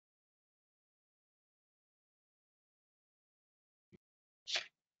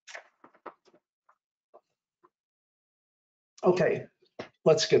Okay,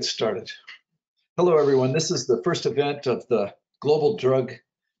 let's get started. Hello, everyone. This is the first event of the Global Drug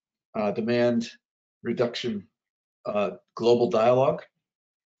Demand Reduction Global Dialogue.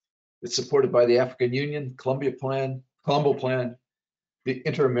 It's supported by the African Union, Colombo Plan, the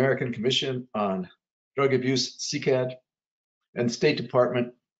Inter-American Commission on Drug Abuse, CCAD, and State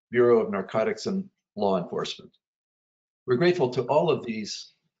Department Bureau of Narcotics and Law Enforcement. We're grateful to all of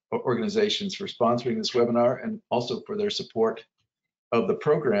these organizations for sponsoring this webinar and also for their support of the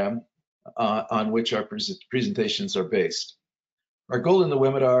program on which our presentations are based. Our goal in the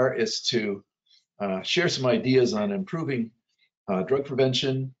webinar is to share some ideas on improving drug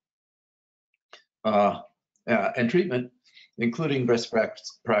prevention and treatment, including best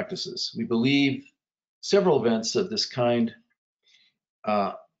practices. We believe several events of this kind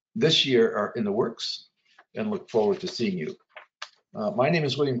this year are in the works and look forward to seeing you. My name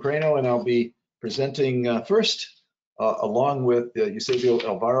is William Crano, and I'll be presenting first along with Eusebio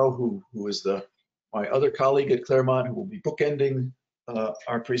Alvaro, who is my other colleague at Claremont, who will be bookending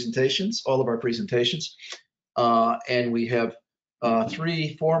our presentations, all of our presentations. And we have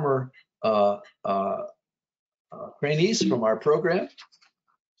three former trainees from our program.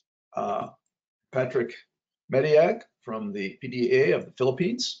 Patrick Mediag from the PDA of the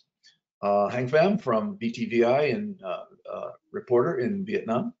Philippines, Hang Pham from BTVI and reporter in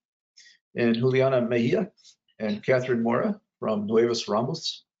Vietnam, and Juliana Mejia and Catherine Mora from Nuevos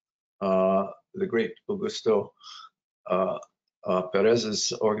Ramos, the great Augusto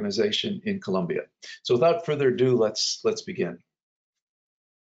Perez's organization in Colombia. So without further ado, let's begin.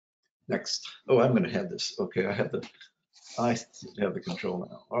 Next. Oh, I'm going to have this. Okay, I have the control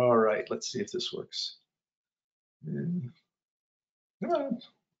now. All right, let's see if this works. Come on.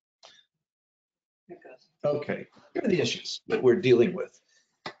 Okay, here are the issues that we're dealing with.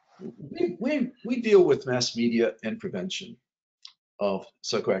 We deal with mass media and prevention of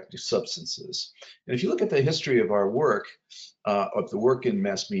psychoactive substances. And if you look at the history of our work, of the work in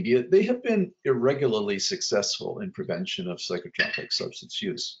mass media, they have been irregularly successful in prevention of psychotropic substance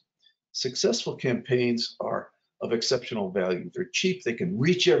use. Successful campaigns are of exceptional value. They're cheap, they can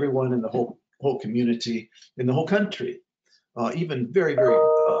reach everyone in the whole community, in the whole country, even very, very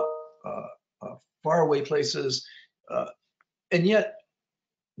far away places, and yet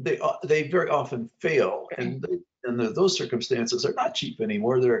they very often fail, and those circumstances are not cheap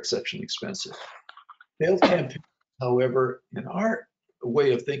anymore. They're exceptionally expensive. Failed campaigns, however, in our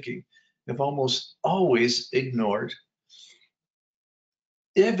way of thinking, have almost always ignored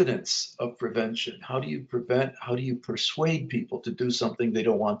evidence of prevention. How do you prevent? How do you persuade people to do something they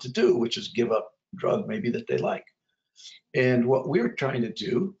don't want to do, which is give up a drug maybe that they like? And what we're trying to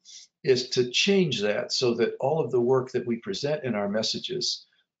do is to change that so that all of the work that we present in our messages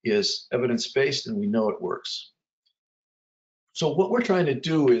is evidence-based and we know it works. So what we're trying to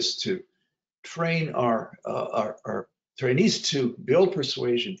do is to train our trainees to build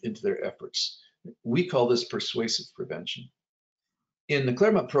persuasion into their efforts. We call this persuasive prevention. In the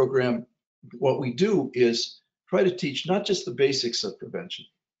Claremont program, what we do is try to teach not just the basics of prevention,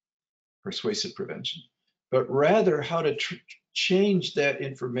 persuasive prevention, but rather how to change that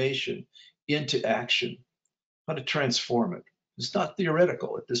information into action, how to transform it. It's not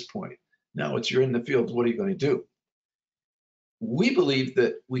theoretical at this point. Now you're in the field, what are you going to do? We believe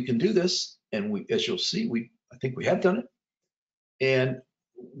that we can do this, and as you'll see, I think we have done it. And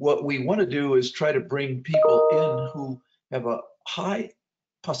what we want to do is try to bring people in who have a high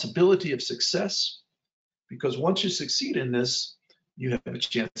possibility of success, because once you succeed in this, you have a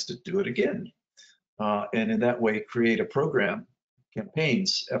chance to do it again. And in that way, create a program,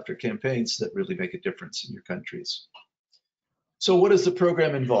 campaigns after campaigns that really make a difference in your countries. So what does the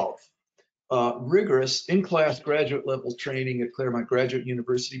program involve? Rigorous in-class graduate level training at Claremont Graduate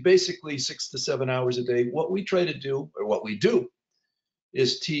University, basically 6 to 7 hours a day. What we try to do, or what we do,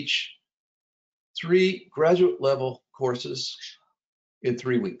 is teach 3 graduate level courses in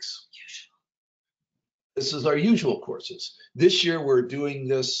 3 weeks. This is our usual courses. This year we're doing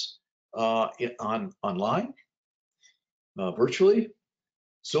this online, virtually.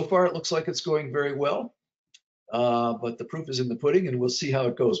 So far it looks like it's going very well, but the proof is in the pudding, and we'll see how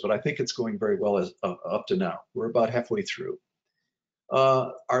it goes. But I think it's going very well up to now. We're about halfway through.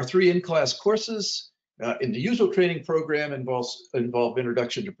 Our 3 in-class courses in the usual training program involve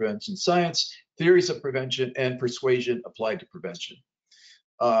introduction to prevention science, theories of prevention, and persuasion applied to prevention.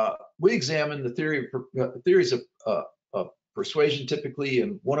 We examine the theories of persuasion typically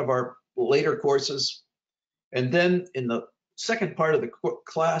in one of our later courses, and then in the second part of the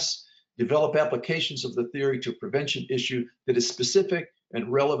class, develop applications of the theory to a prevention issue that is specific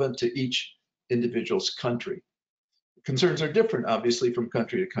and relevant to each individual's country. concerns are different, obviously, from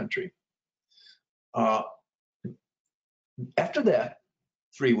country to country. After that,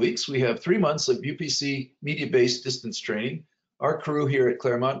 3 weeks, we have 3 months of UPC media-based distance training. Our crew here at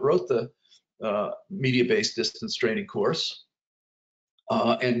Claremont wrote the media-based distance training course.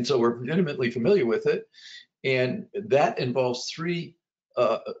 And so we're intimately familiar with it. And that involves 3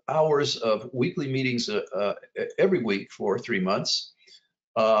 hours of weekly meetings every week for 3 months.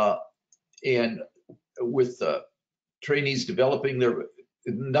 And with trainees developing their,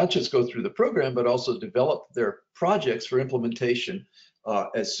 not just go through the program, but also develop their projects for implementation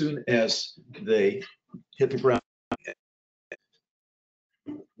as soon as they hit the ground.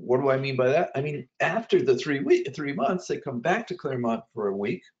 What do I mean by that? I mean, after the 3 months, they come back to Claremont for a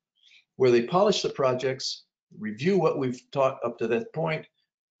week where they polish the projects, review what we've taught up to that point,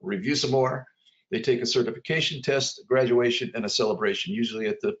 review some more. They take a certification test, a graduation, and a celebration, usually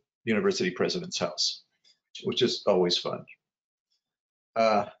at the university president's house, which is always fun.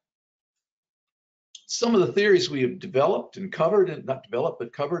 Some of the theories we have developed and covered, and not developed,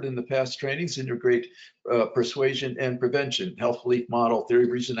 but covered in the past trainings integrate persuasion and prevention, health belief model, theory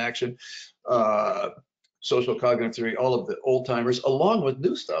of reason action, social cognitive theory, all of the old timers, along with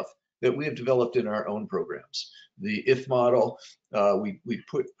new stuff that we have developed in our own programs. The IF model, we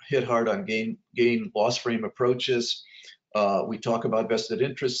hit hard on gain loss frame approaches. We talk about vested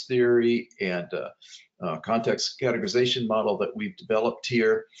interest theory and context categorization model that we've developed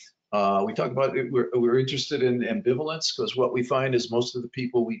here. We talk about, we're interested in ambivalence, because what we find is most of the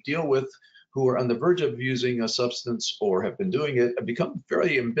people we deal with who are on the verge of using a substance or have been doing it have become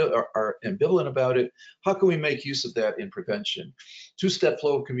very ambivalent about it. How can we make use of that in prevention? Two-step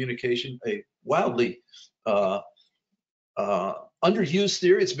flow of communication, a wildly underused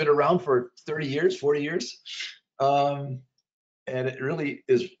theory. It's been around for 30 years, 40 years. And it really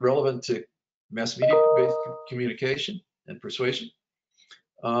is relevant to mass media-based communication and persuasion.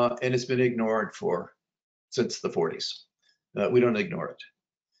 And it's been ignored since the 40s. We don't ignore it.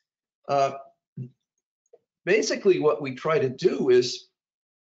 Basically, what we try to do is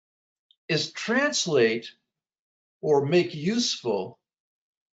translate or make useful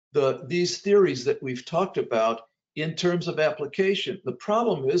these theories that we've talked about in terms of application. The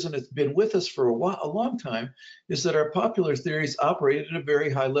problem is, and it's been with us for a long time, is that our popular theories operate at a very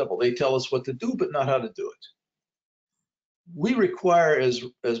high level. They tell us what to do, but not how to do it. We require, as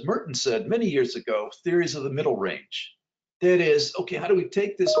Merton said many years ago, theories of the middle range. That is, okay, how do we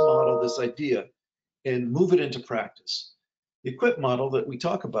take this model, this idea, and move it into practice? The EQUIP model that we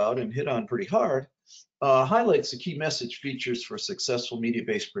talk about and hit on pretty hard highlights the key message features for successful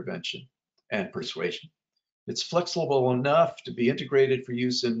media-based prevention and persuasion. It's flexible enough to be integrated for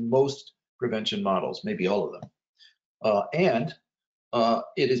use in most prevention models, maybe all of them. And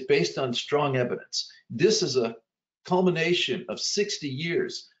it is based on strong evidence. This is a culmination of 60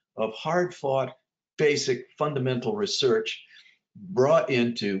 years of hard-fought, basic, fundamental research brought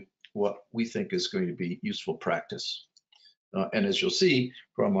into what we think is going to be useful practice. And as you'll see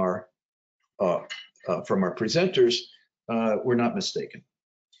from our presenters, we're not mistaken.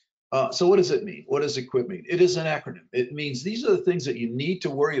 So what does it mean? What does EQUIP mean? It is an acronym. It means these are the things that you need to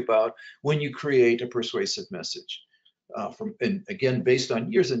worry about when you create a persuasive message. And again, based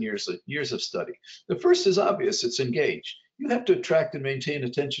on years and years of study. The first is obvious, it's engage. You have to attract and maintain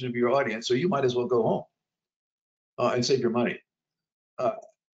attention of your audience, or you might as well go home and save your money.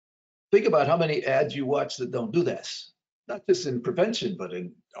 Think about how many ads you watch that don't do this, not just in prevention, but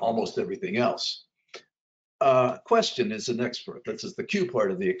in almost everything else. Question is the next part. This is the Q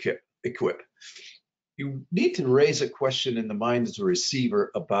part of the EQUIP. You need to raise a question in the mind of the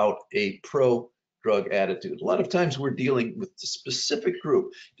receiver about a pro-drug attitude. A lot of times we're dealing with a specific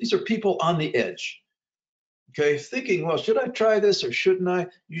group. These are people on the edge, okay, thinking, well, should I try this or shouldn't I?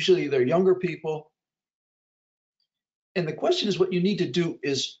 Usually they're younger people. And the question is, what you need to do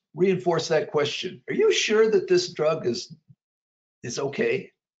is reinforce that question. Are you sure that this drug is okay?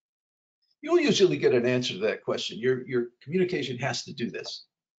 You'll usually get an answer to that question. Your communication has to do this.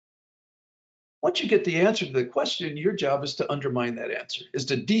 Once you get the answer to the question, your job is to undermine that answer, is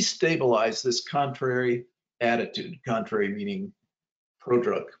to destabilize this contrary attitude, contrary meaning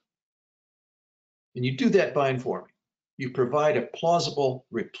pro-drug. And you do that by informing. You provide a plausible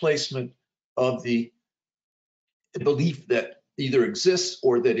replacement of the belief that either exists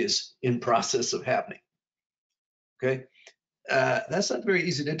or that is in process of happening. Okay, that's not very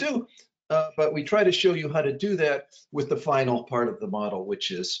easy to do, but we try to show you how to do that with the final part of the model, which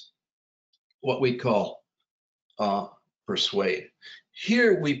is what we call persuade.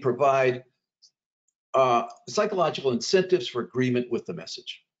 Here we provide psychological incentives for agreement with the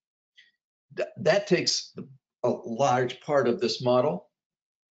message. That takes a large part of this model.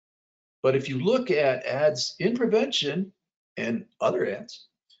 But if you look at ads in prevention and other ads,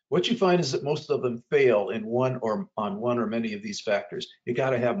 what you find is that most of them fail in one or many of these factors. You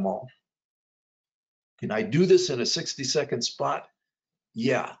got to have them all. Can I do this in a 60-second spot?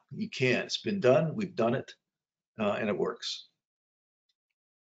 Yeah, you can. It's been done. We've done it, and it works.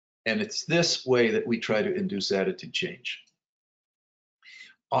 And it's this way that we try to induce attitude change.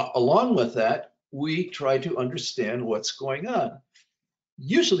 Along with that, we try to understand what's going on.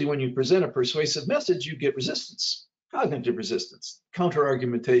 Usually when you present a persuasive message, you get resistance, cognitive resistance,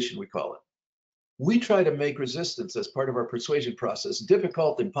 counter-argumentation, we call it. We try to make resistance as part of our persuasion process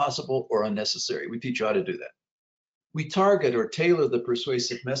difficult, impossible, or unnecessary. We teach you how to do that. We target or tailor the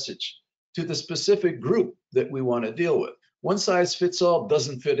persuasive message to the specific group that we want to deal with. One size fits all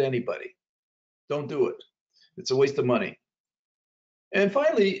doesn't fit anybody. Don't do it. It's a waste of money. And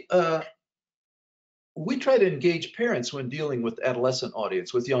finally, we try to engage parents when dealing with adolescent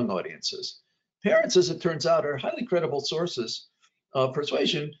audience, with young audiences. Parents, as it turns out, are highly credible sources of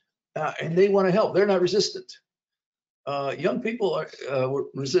persuasion, and they want to help. They're not resistant. Young people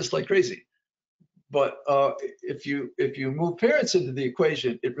resist like crazy. But if you move parents into the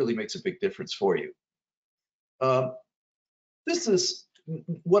equation, it really makes a big difference for you. This is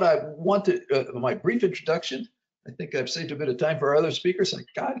what I wanted, my brief introduction. I think I've saved a bit of time for our other speakers, thank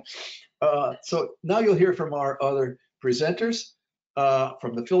God. So now you'll hear from our other presenters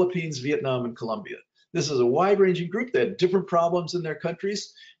from the Philippines, Vietnam, and Colombia. This is a wide-ranging group. They have different problems in their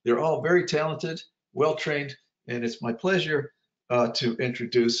countries. They're all very talented, well-trained, and it's my pleasure to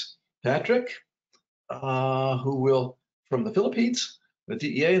introduce Patrick, who will, from the Philippines, the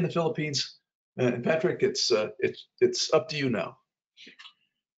DEA in the Philippines. And Patrick, it's up to you now.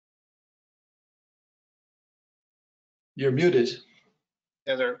 You're muted.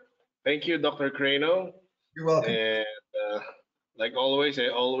 Yes, sir. Thank you, Dr. Crano. You're welcome. And like always, I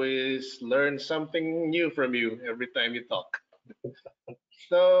always learn something new from you every time you talk.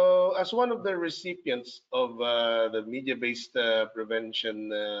 So, as one of the recipients of the media-based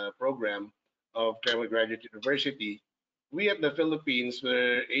prevention program of Claremont Graduate University, we at the Philippines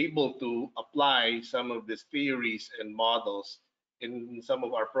were able to apply some of these theories and models in some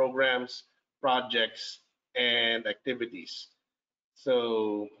of our programs, projects, and activities.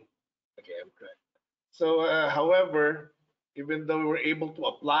 So, okay, I'm correct. So, however, even though we were able to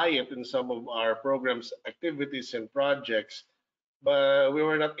apply it in some of our programs, activities, and projects, but we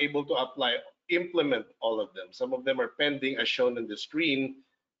were not able to implement all of them. Some of them are pending as shown on the screen.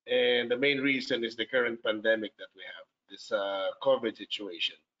 And the main reason is the current pandemic that we have, this COVID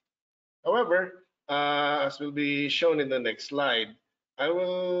situation. However, as will be shown in the next slide, I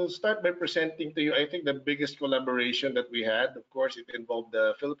will start by presenting to you, I think, the biggest collaboration that we had. Of course, it involved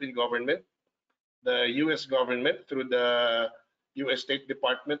the Philippine government, the US government through the US State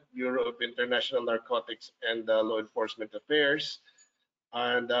Department, Bureau of International Narcotics and Law Enforcement Affairs.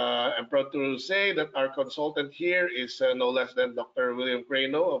 And I'm proud to say that our consultant here is no less than Dr. William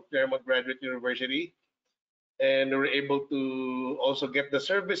Crano of Claremont Graduate University. And we were able to also get the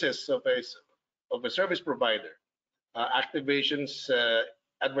services of a service provider, Activations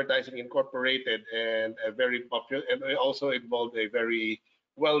Advertising Incorporated, and a very popular, and we also involved a very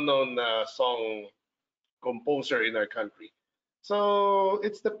well-known song composer in our country. So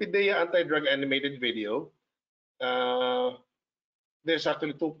it's the PIDEA anti-drug animated video. There's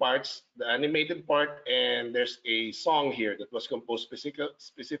actually two parts, the animated part, and there's a song here that was composed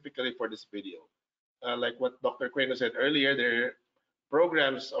specifically for this video. Like what Dr. Crano said earlier, their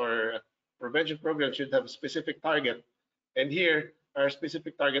programs or prevention programs should have a specific target. And here, our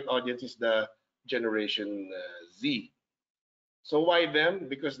specific target audience is the Generation Z. So why them?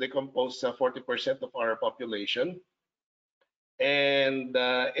 Because they compose 40% of our population. And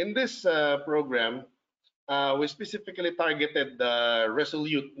in this program, we specifically targeted the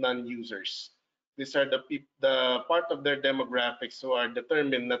resolute non-users. These are the part of their demographics who are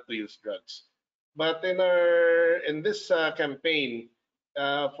determined not to use drugs. But in this campaign,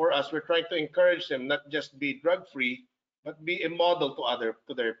 for us, we're trying to encourage them not just be drug-free, but be a model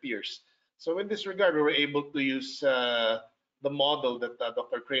to their peers. So in this regard, we were able to use the model that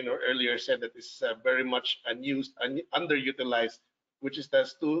Dr. Crano earlier said that is very much unused and underutilized, which is the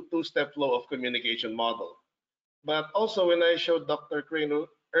two-step flow of communication model. But also, when I showed Dr. Crano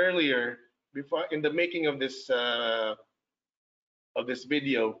earlier, before in the making of this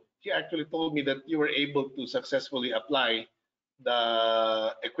video, he actually told me that you were able to successfully apply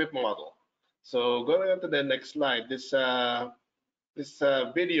the equip model. So going on to the next slide, this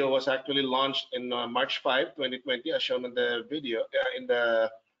video was actually launched in March 5, 2020, as shown in the video in the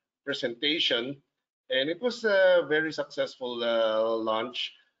presentation. and it was a very successful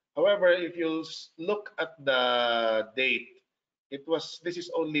launch. However, if you look at the date, this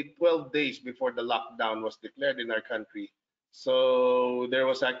is only 12 days before the lockdown was declared in our country. So there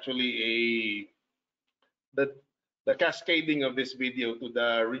was actually the the cascading of this video to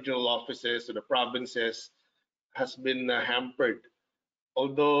the regional offices, to the provinces, has been hampered.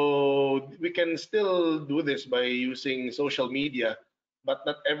 Although we can still do this by using social media, but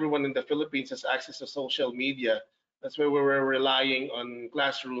not everyone in the Philippines has access to social media. That's why we were relying on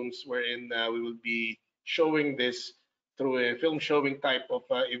classrooms wherein we will be showing this through a film showing type of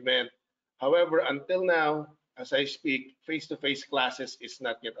event. However, until now, as I speak, face-to-face classes is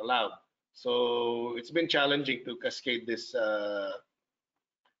not yet allowed. So it's been challenging to cascade this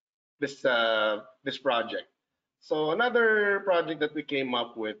project. So another project that we came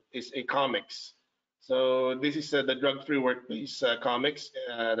up with is a comics. So this is the drug-free workplace comics.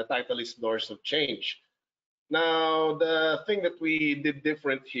 The title is Doors of Change. Now, the thing that we did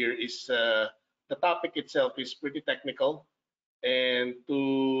different here is the topic itself is pretty technical, and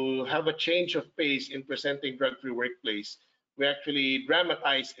to have a change of pace in presenting drug-free workplace, we actually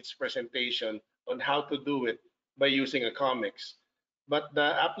dramatize its presentation on how to do it by using a comics. But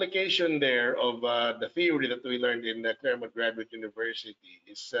the application there of the theory that we learned in the Claremont Graduate University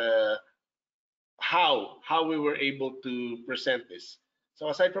is how we were able to present this. So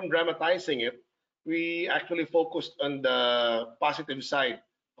aside from dramatizing it, we actually focused on the positive side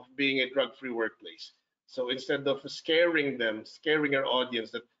of being a drug-free workplace. So instead of scaring our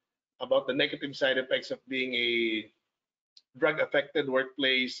audience that about the negative side effects of being a drug-affected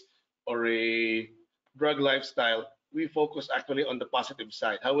workplace or a drug lifestyle, we focus actually on the positive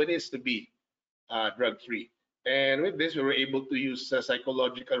side, how it is to be drug-free. And with this, we were able to use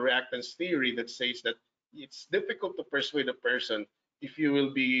psychological reactance theory that says that it's difficult to persuade a person if you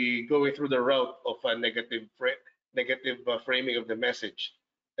will be going through the route of a negative framing of the message.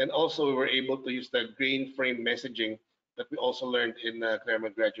 And also, we were able to use the grain frame messaging that we also learned in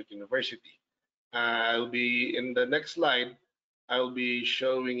Claremont Graduate University. I'll be in the next slide. I'll be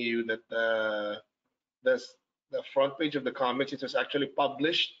showing you that the the front page of the comics. It was actually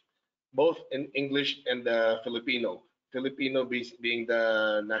published both in English and Filipino. Filipino being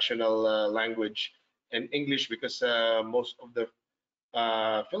the national language, and English because most of the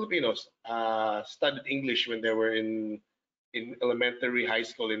Filipinos studied English when they were in elementary, high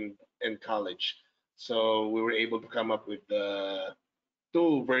school, and college. So we were able to come up with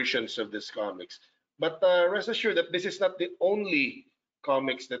two versions of this comics. But rest assured that this is not the only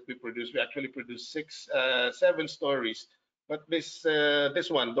comics that we produce. We actually produce seven stories. But this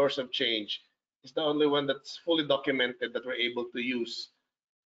one, Doors of Change, is the only one that's fully documented that we're able to use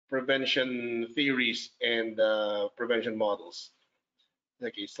prevention theories and prevention models.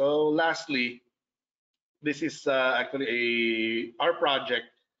 Okay, so lastly, this is actually our project,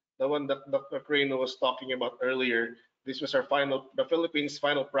 the one that Dr. Crano was talking about earlier. This was the Philippines'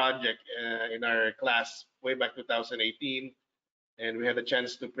 final project in our class way back 2018, and we had a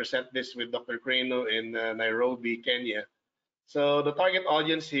chance to present this with Dr. Crano in Nairobi, Kenya. So the target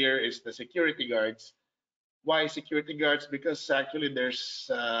audience here is the security guards. Why security guards? Because actually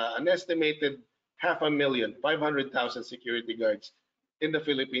there's an estimated 500,000 security guards in the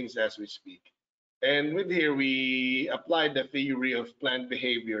Philippines as we speak. And with here, we applied the theory of planned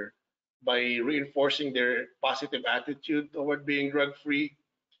behavior by reinforcing their positive attitude toward being drug-free,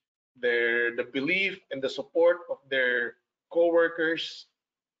 the belief and the support of their co-workers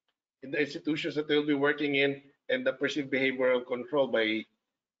in the institutions that they'll be working in, and the perceived behavioral control by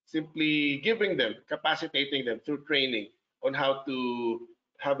simply giving them, capacitating them through training on how to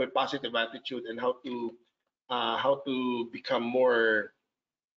have a positive attitude and how to become more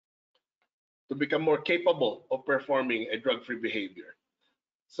capable of performing a drug-free behavior.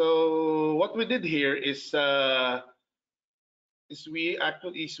 So what we did here is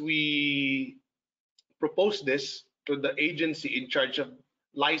we proposed this to the agency in charge of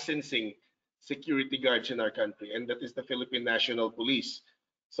licensing security guards in our country, and that is the Philippine National Police.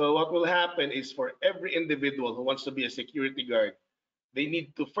 So what will happen is for every individual who wants to be a security guard, they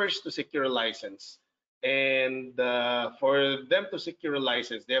need to first to secure a license, and for them to secure a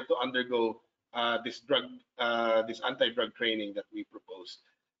license, they have to undergo this anti-drug training that we proposed.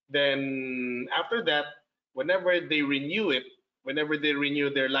 Then after that, whenever they renew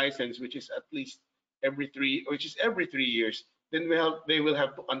their license, which is every 3 years, then they will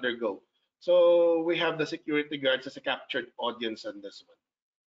have to undergo. So we have the security guards as a captured audience on this one.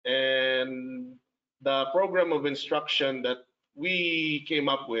 And the program of instruction that we came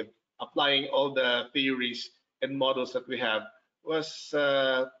up with, applying all the theories and models that we have, was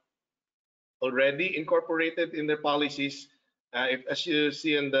already incorporated in their policies. If, as you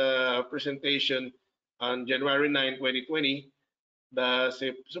see in the presentation on January 9, 2020, the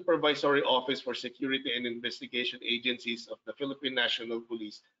Supervisory Office for Security and Investigation Agencies of the Philippine National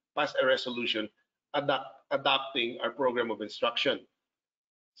Police passed a resolution adopting our program of instruction.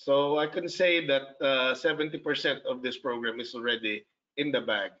 So I can say that 70% of this program is already in the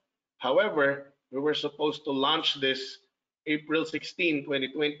bag. However, we were supposed to launch this April 16,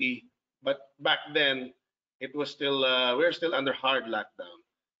 2020, but back then it was still we are still under hard lockdown.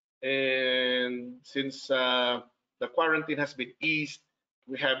 And since the quarantine has been eased,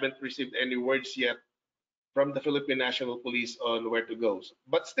 we haven't received any words yet from the Philippine National Police on where to go.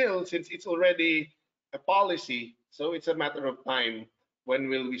 But still, since it's already a policy, so it's a matter of time when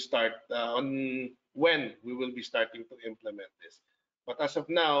will we start on when we will be starting to implement this. But as of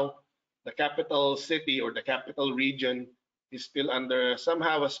now, the capital city or the capital region is still under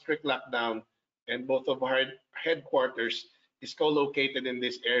somehow a strict lockdown, and both of our headquarters is co-located in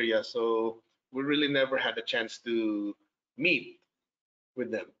this area. So we really never had a chance to meet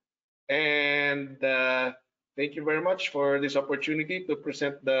with them. And thank you very much for this opportunity to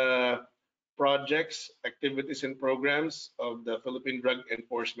present the projects, activities, and programs of the Philippine Drug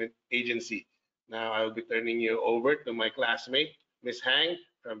Enforcement Agency. Now I will be turning you over to my classmate, Miss Hang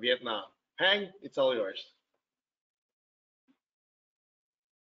from Vietnam. Hang, it's all yours.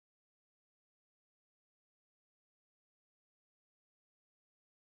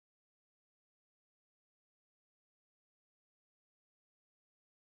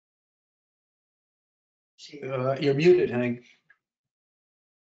 You're muted, Hank.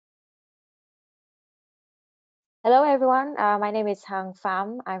 Hello, everyone. My name is Hang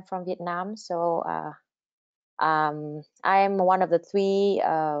Pham. I'm from Vietnam. So I'm one of the three,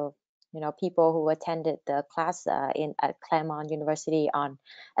 people who attended the class at Claremont University on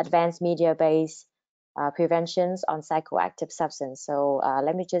advanced media-based preventions on psychoactive substance. So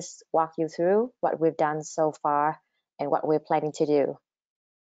let me just walk you through what we've done so far and what we're planning to do.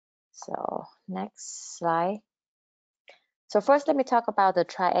 So next slide. So first, let me talk about the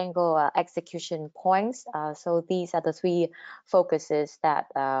triangle execution points. So these are the three focuses that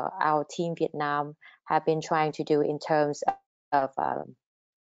our team Vietnam have been trying to do in terms of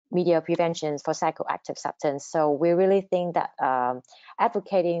media preventions for psychoactive substance. So we really think that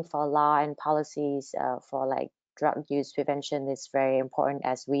advocating for law and policies for like drug use prevention is very important,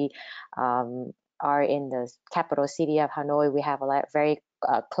 as we are in the capital city of Hanoi. We have a very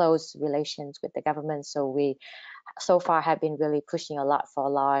close relations with the government. So we so far have been really pushing a lot for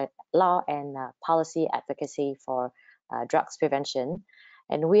law and policy advocacy for drugs prevention.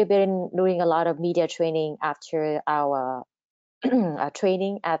 And we've been doing a lot of media training after our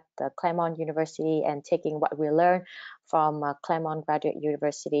training at the Claremont University and taking what we learned from Claremont Graduate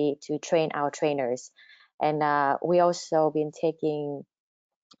University to train our trainers. And we also been taking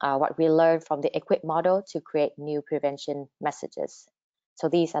what we learned from the EQUIP model to create new prevention messages. So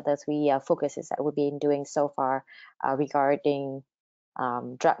these are the three focuses that we've been doing so far regarding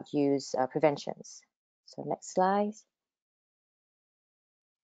drug use preventions. So next slide.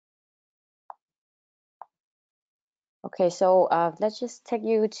 Okay, so let's just take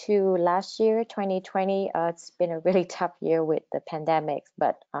you to last year, 2020. It's been a really tough year with the pandemic,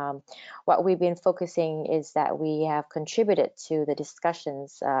 but what we've been focusing is that we have contributed to the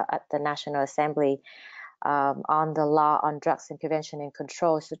discussions at the National Assembly on the law on drugs and prevention and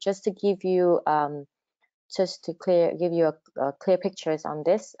control. So just to give you give you a clear pictures on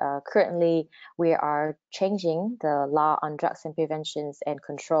this, currently we are changing the law on drugs and preventions and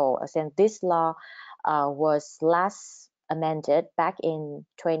control. As in, this law was last amended back in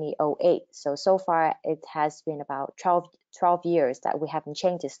 2008. So far it has been about 12 years that we haven't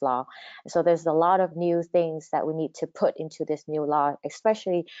changed this law. So there's a lot of new things that we need to put into this new law,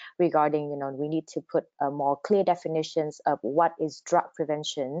 especially regarding, we need to put more clear definitions of what is drug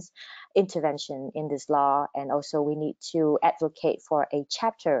preventions intervention in this law. And also we need to advocate for a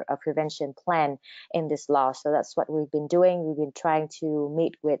chapter of prevention plan in this law. So that's what we've been doing. We've been trying to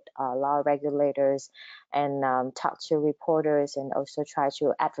meet with law regulators and talk to reporters and also try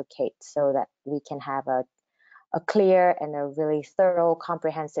to advocate so that we can have a clear and a really thorough,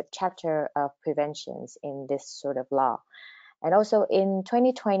 comprehensive chapter of preventions in this sort of law. And also in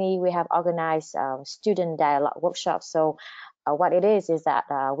 2020, we have organized student dialogue workshops. So what it is that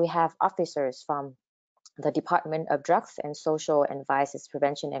we have officers from the Department of Drugs and Social and Vices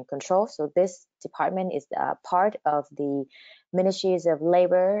Prevention and Control. So this department is part of the Ministries of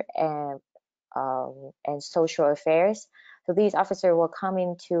Labor and Social Affairs. So these officers will come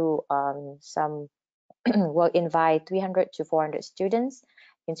into will invite 300 to 400 students,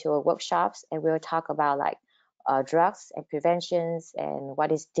 into workshops, and we'll talk about like drugs and preventions and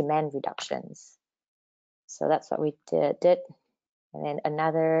what is demand reductions. So that's what we did. And then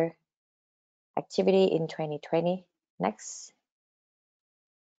another activity in 2020. Next.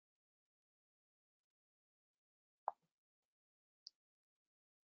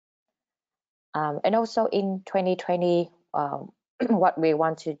 And also in 2020, what we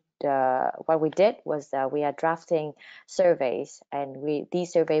did was we are drafting surveys, and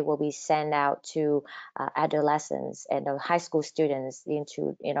these surveys will be sent out to adolescents and high school students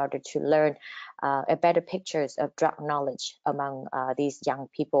in order to learn a better pictures of drug knowledge among these young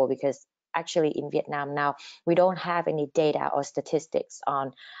people, because actually in Vietnam now, we don't have any data or statistics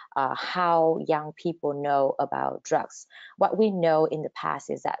on how young people know about drugs. What we know in the past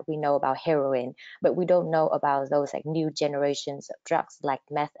is that we know about heroin, but we don't know about those like new generations of drugs like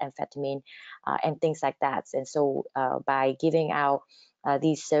methamphetamine and things like that. And so by giving out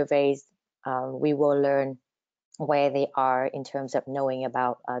these surveys, we will learn where they are in terms of knowing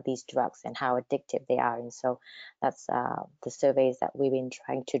about these drugs and how addictive they are. And so that's the surveys that we've been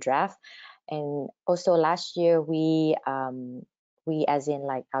trying to draft. And also last year, we as in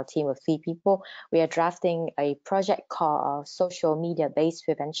like our team of 3 people, we are drafting a project called social media based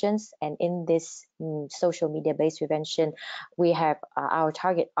preventions. And in this social media based prevention, we have our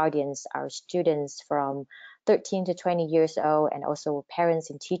target audience, our students from 13 to 20 years old, and also parents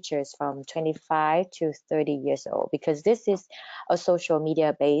and teachers from 25 to 30 years old, because this is a social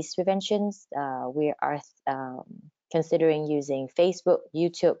media based preventions. We are considering using Facebook,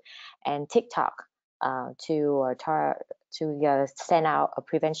 YouTube, and TikTok to send out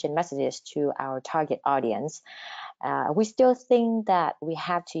prevention messages to our target audience. We still think that we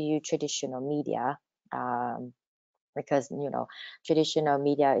have to use traditional media because traditional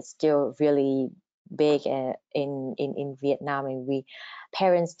media is still really big in Vietnam, and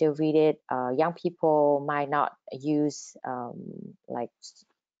parents still read it. Young people might not use like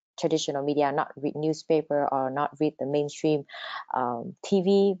traditional media, not read newspaper or not read the mainstream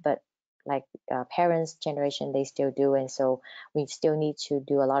TV, but like parents' generation, they still do. And so we still need to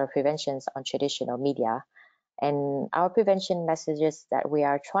do a lot of preventions on traditional media. And our prevention messages that we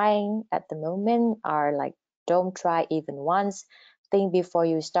are trying at the moment are like, don't try even once, think before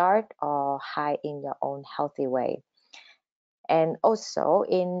you start, or hide in your own healthy way. And also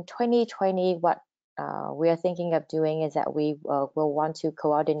in 2020, what we are thinking of doing is that we will want to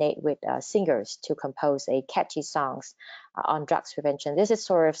coordinate with singers to compose a catchy songs on drugs prevention. This is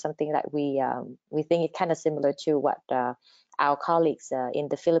sort of something that we think it's kind of similar to what our colleagues in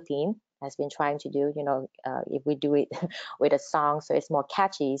the Philippines has been trying to do. If we do it with a song, so it's more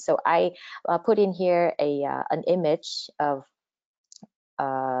catchy. So I put in here an image of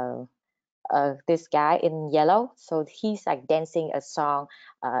this guy in yellow. So he's like dancing a song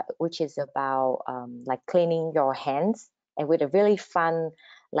which is about like cleaning your hands, and with a really fun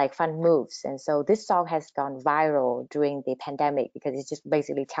moves. And so this song has gone viral during the pandemic because it just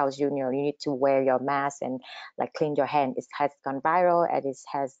basically tells you, you need to wear your mask and like clean your hand. It has gone viral, and it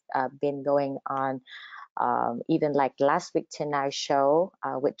has been going on even like last week Tonight Show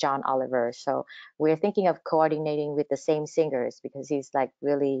with John Oliver. So we're thinking of coordinating with the same singers because he's like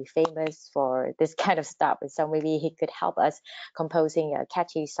really famous for this kind of stuff. And so maybe he could help us composing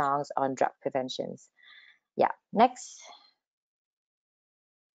catchy songs on drug preventions. Yeah, next.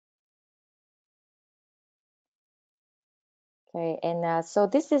 Okay, and so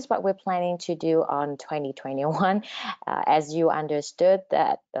this is what we're planning to do on 2021. As you understood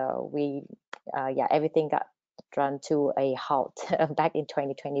that everything got drawn to a halt back in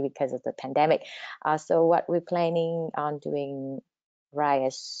 2020 because of the pandemic. So what we're planning on doing right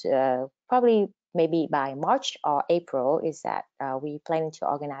is probably maybe by March or April is that we planning to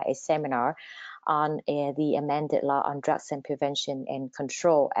organize a seminar on the amended law on drugs and prevention and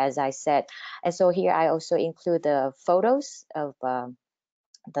control, as I said. And so here I also include the photos of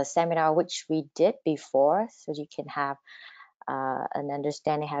the seminar which we did before, so you can have an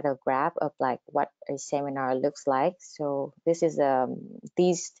understanding how to grab of like what a seminar looks like. So this is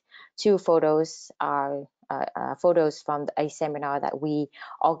these 2 photos are photos from a seminar that we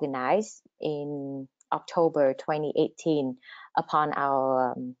organized in October 2018 upon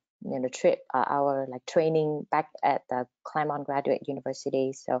our trip, our like training back at the Claremont Graduate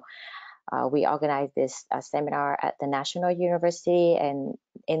University. So we organized this seminar at the National University, and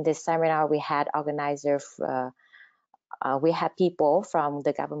in this seminar we had organizers. We had people from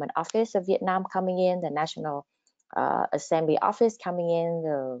the government office of Vietnam coming in, the National assembly office coming in,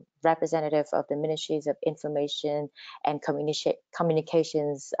 the representative of the Ministries of Information and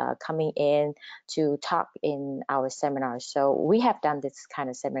Communications coming in to talk in our seminars. So we have done this kind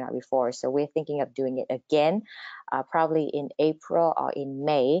of seminar before, so we're thinking of doing it again, probably in April or in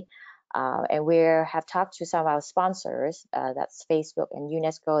May. And we have talked to some of our sponsors, that's Facebook and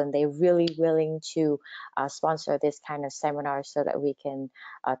UNESCO, and they're really willing to sponsor this kind of seminar so that we can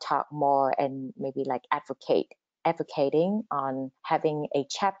talk more and maybe like advocating on having a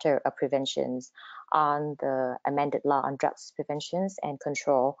chapter of preventions on the amended law on drugs preventions and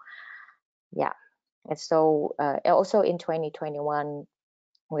control. Yeah, and so also in 2021,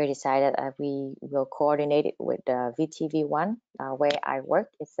 we decided we will coordinate it with VTV1, where I work.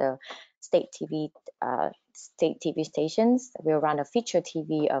 It's a state TV stations. We'll run a feature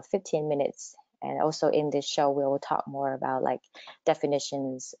TV of 15 minutes. And also in this show, we will talk more about like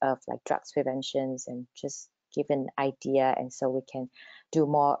definitions of like drugs preventions and just give an idea. And so we can do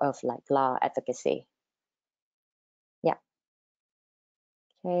more of like law advocacy. Yeah.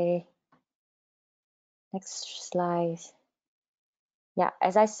 Okay. Next slide. Yeah,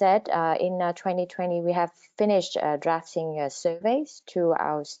 as I said, in 2020, we have finished drafting surveys to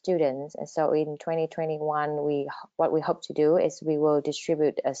our students. And so in 2021, what we hope to do is we will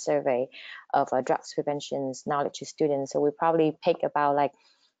distribute a survey of drugs prevention knowledge to students. So we probably pick about like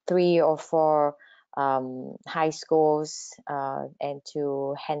 3 or 4 high schools and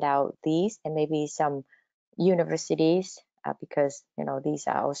to hand out these, and maybe some universities, because, you know, these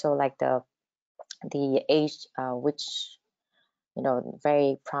are also like the age which, you know,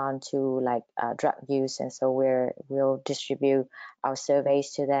 very prone to like drug use, and so we'll distribute our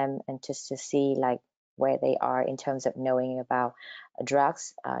surveys to them and just to see like where they are in terms of knowing about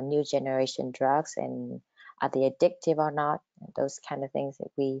drugs, new generation drugs, and are they addictive or not, those kind of things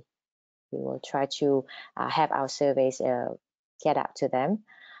that we will try to have our surveys get out to them.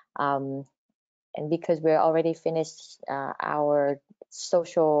 And because we're already finished our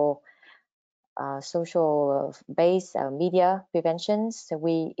social based media preventions. So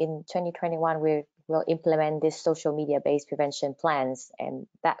we in 2021 we will implement this social media based prevention plans, and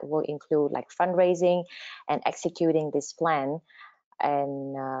that will include like fundraising and executing this plan.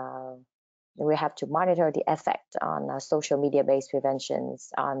 And we have to monitor the effect on social media based preventions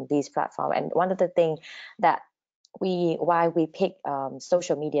on these platforms. And one of the things that why we pick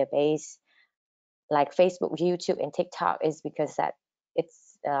social media based like Facebook, YouTube, and TikTok is because that it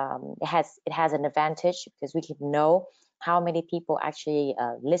has an advantage because we can know how many people actually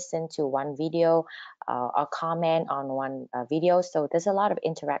listen to one video or comment on one video. So there's a lot of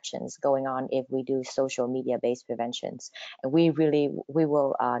interactions going on if we do social media based preventions, and we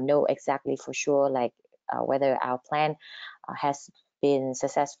will know exactly for sure like whether our plan has been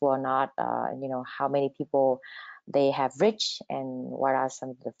successful or not, you know, how many people they have reached and what are some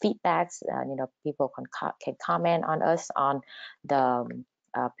of the feedbacks. You know, people can comment on us on the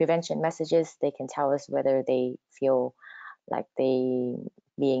prevention messages. They can tell us whether they feel like they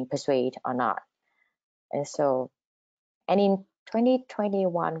being persuaded or not. And so, and in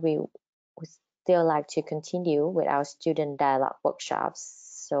 2021, we would still like to continue with our student dialogue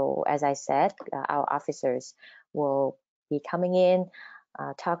workshops. So as I said, our officers will be coming in,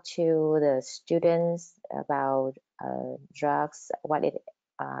 talk to the students about drugs, what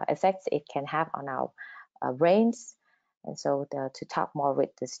effects it can have on our brains, and so to talk more with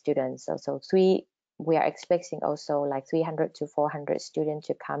the students. So we are expecting also like 300 to 400 students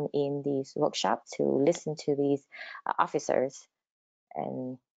to come in these workshops to listen to these officers,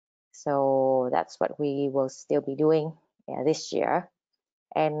 and so that's what we will still be doing this year.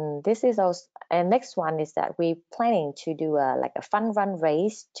 And this is also, and next one is that we're planning to do like a fun run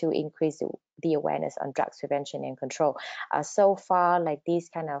race to increase the awareness on drugs prevention and control. So far, like this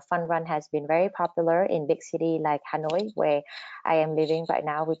kind of fun run has been very popular in big city like Hanoi, where I am living right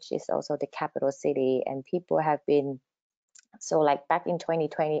now, which is also the capital city, and people have been, so like back in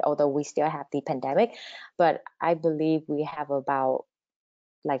 2020, although we still have the pandemic, but I believe we have about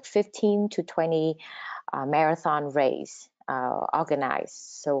like 15 to 20 marathon race organized.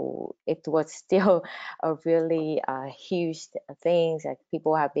 So it was still a really huge thing that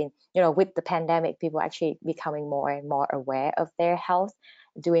people have been, you know, with the pandemic, people actually becoming more and more aware of their health,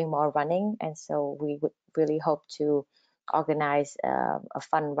 doing more running. And so we would really hope to organize a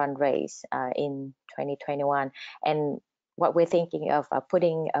fun run race in 2021. And what we're thinking of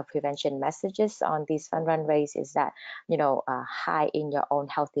putting prevention messages on these fun run race is that, you know, hide in your own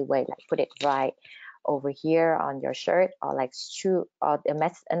healthy way, like put it right over here on your shirt, or like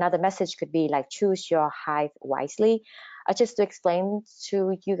another message could be like choose your hive wisely. Just to explain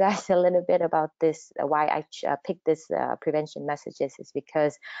to you guys a little bit about this, why I picked this prevention messages is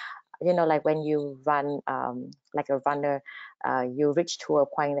because, you know, like when you run like a runner, you reach to a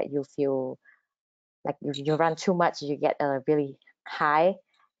point that you feel like you run too much, you get a really high,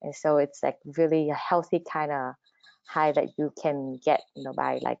 and so it's like really a healthy kind of high that you can get, you know,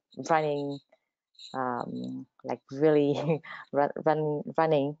 by like running, like really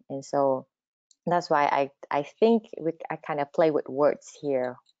running. And so that's why I think I kind of play with words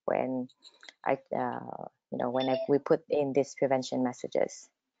here when I you know, when we put in these prevention messages.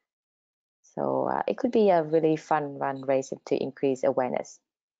 So it could be a really fun run race to increase awareness.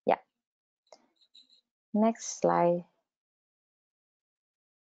 Yeah. Next slide.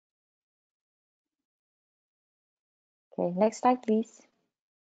 Okay, next slide, please.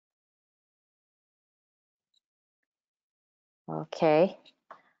 Okay.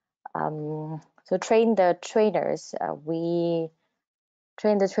 So train the trainers.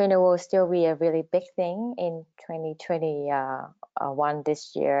 Train the trainer will still be a really big thing in 2021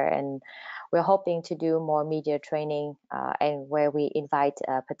 this year, and we're hoping to do more media training and where we invite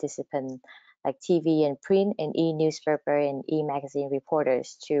participants like TV and print and e-newspaper and e-magazine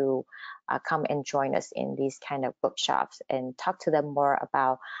reporters to come and join us in these kind of workshops and talk to them more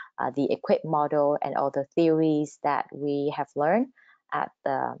about the equip model and all the theories that we have learned at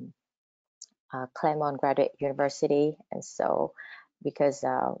the Claremont Graduate University. And so because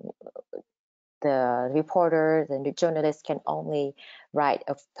the reporter, the journalist can only write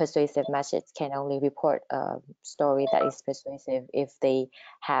a persuasive message, can only report a story that is persuasive if they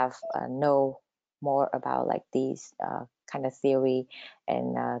have know more about like these kind of theory,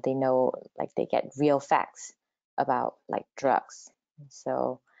 and they know, like they get real facts about like drugs.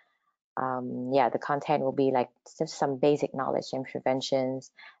 So yeah, the content will be like just some basic knowledge and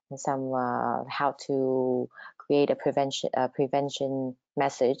preventions, and some how to create a prevention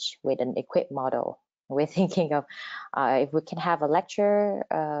message with an equip model. We're thinking of if we can have a lecturer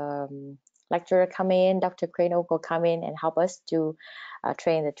come in, Dr. Crano will come in and help us to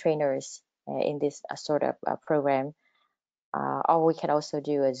train the trainers in this sort of program. Or we can also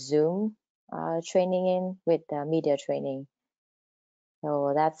do a Zoom training in with media training.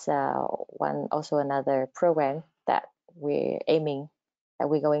 So that's also another program that we're aiming, that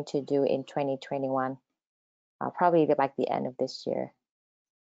we're going to do in 2021, probably like the end of this year.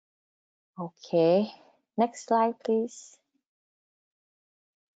 Okay, next slide, please.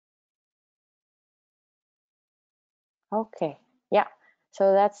 Okay, yeah.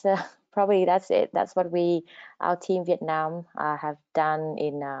 So that's probably that's it. That's what our team Vietnam have done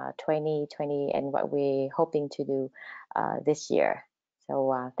in 2020, and what we're hoping to do this year.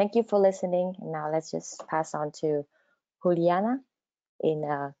 So thank you for listening. And now let's just pass on to Juliana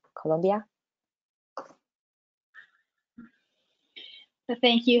in Colombia.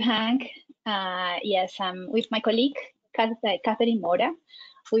 Thank you, Hank. Yes, I'm with my colleague, Catherine Mora.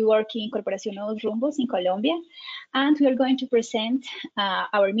 We work in Corporación Nuevos Rumbos in Colombia, and we are going to present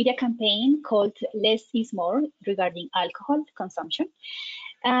our media campaign called Less is More regarding alcohol consumption.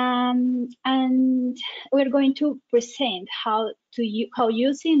 And we're going to present how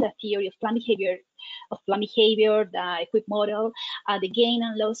using the theory of plan behavior, the equip model, the gain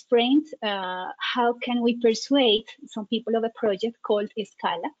and loss frame, how can we persuade some people of a project called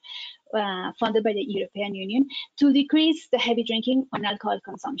Escala, funded by the European Union, to decrease the heavy drinking and alcohol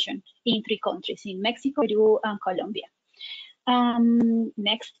consumption in 3 countries, in Mexico, Peru, and Colombia.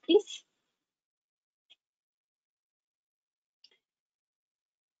 Next, please.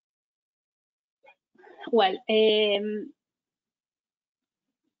 Well,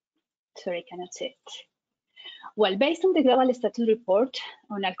 sorry, I cannot see it. Well, based on the Global Status Report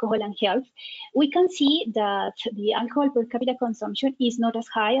on Alcohol and Health, we can see that the alcohol per capita consumption is not as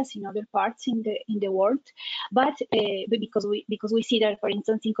high as in other parts in the world, but because we see that, for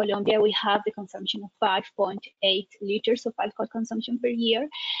instance, in Colombia we have the consumption of 5.8 liters of alcohol consumption per year,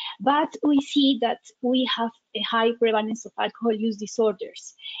 but we see that we have a high prevalence of alcohol use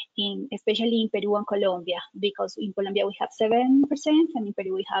disorders, especially in Peru and Colombia, because in Colombia we have 7% and in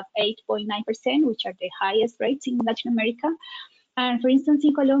Peru we have 8.9%, which are the highest rates in Latin America. And for instance,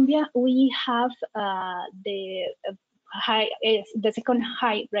 in Colombia, we have the second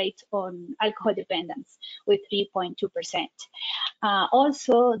high rate on alcohol dependence with 3.2%.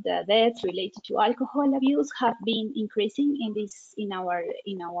 Also, the deaths related to alcohol abuse have been increasing in our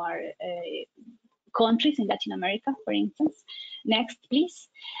countries in Latin America, for instance. Next, please.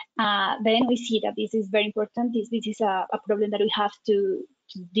 Then we see that this is very important. This is a problem that we have to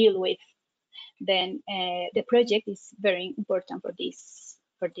deal with. then the project is very important for this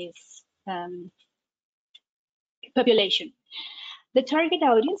population. The target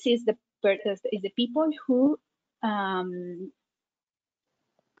audience is the people who the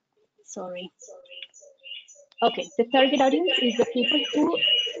target audience is the people who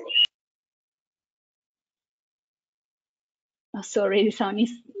the sound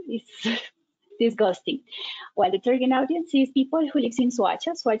is disgusting. Well, the target audience is people who live in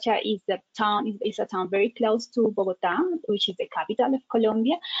Soacha. Soacha is a town very close to Bogota, which is the capital of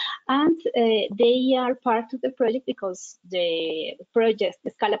Colombia, and they are part of the project because the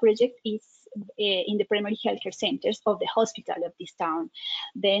Scala project is in the primary healthcare centers of the hospital of this town.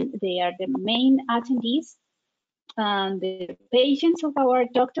 Then they are the main attendees and the patients of our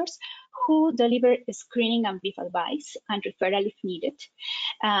doctors who deliver screening and brief advice and referral if needed.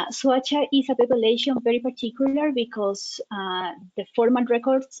 Soacha is a population very particular because the formal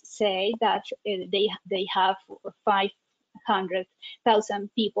records say that they have 500,000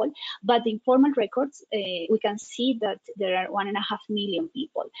 people, but the informal records we can see that there are 1.5 million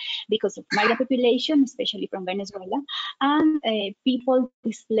people because of migrant population, especially from Venezuela, and people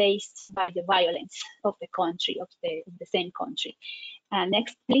displaced by the violence of the country, of the same country.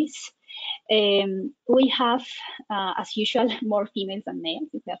 Next, please. We have, as usual, more females than males.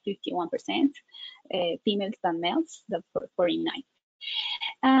 We have 51% females than males, that's 49.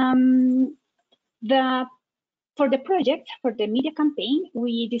 For the project, for the media campaign,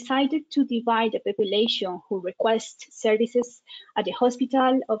 we decided to divide the population who request services at the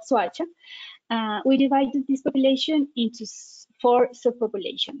hospital of Soacha. We divided this population into 4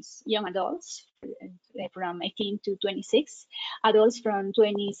 subpopulations: young adults from 18 to 26, adults from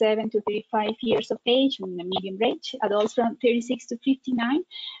 27 to 35 years of age in the medium range, adults from 36 to 59,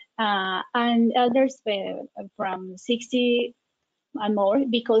 and elders from 60 and more,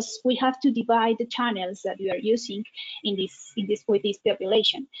 because we have to divide the channels that we are using with this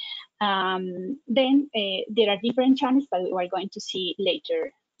population. Then there are different channels that we are going to see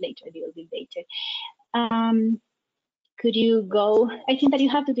later, a little bit later. Could you go? I think that you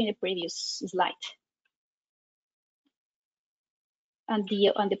have to do in the previous slide. And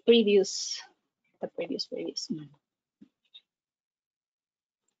the previous.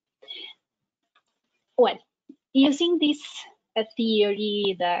 Well, using this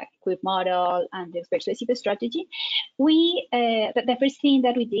theory, the quick model, and the persuasive strategy, the first thing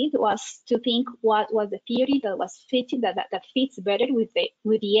that we did was to think what was the theory that was fitting, that fits better with the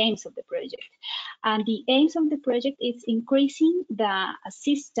aims of the project. And the aims of the project is increasing the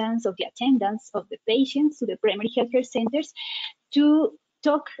assistance of the attendance of the patients to the primary healthcare centers to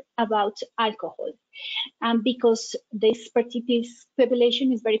talk about alcohol. And because this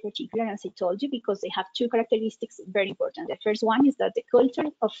population is very particular, as I told you, because they have 2 characteristics very important. The first one is that the culture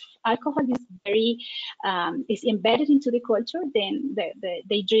of alcohol is is embedded into the culture. Then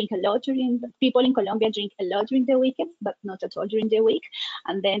they drink a lot people in Colombia drink a lot during the weekend, but not at all during the week.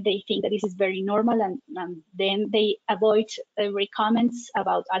 And then they think that this is very normal, and then they avoid every comments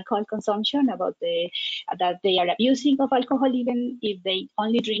about alcohol consumption, about that they are abusing of alcohol, even if they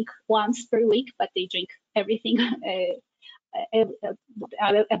only drink once per week, but they drink everything, a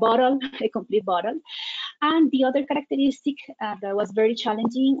bottle, a complete bottle. And the other characteristic that was very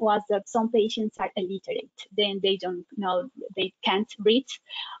challenging was that some patients are illiterate. Then they don't know, they can't read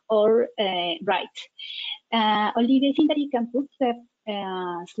or write. Olivia, I think that you can put the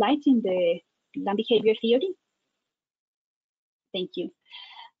slide in the learned behavior theory. Thank you.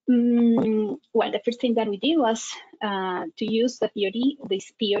 Well, the first thing that we did was to use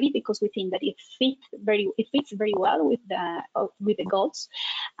this theory, because we think that it fits very well with the goals.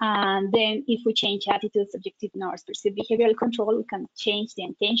 And then, if we change attitudes, subjective norms, perceived behavioral control, we can change the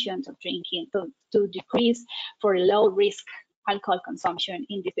intentions of drinking to decrease for low risk alcohol consumption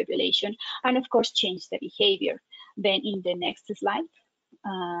in the population, and of course change the behavior. Then in the next slide.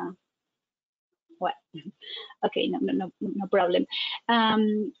 Well, okay, no problem.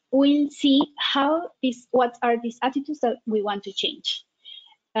 We'll see what are these attitudes that we want to change.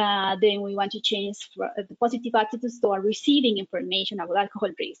 Then we want to change the positive attitudes toward receiving information about alcohol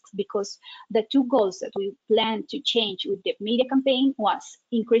risks, because the 2 goals that we plan to change with the media campaign was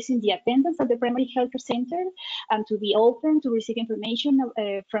increasing the attendance at the primary healthcare center and to be open to receive information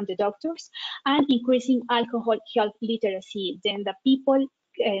from the doctors, and increasing alcohol health literacy. Then the people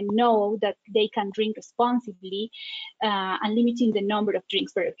know that they can drink responsibly, and limiting the number of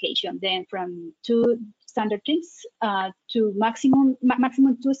drinks per occasion. Then from 2 standard drinks to maximum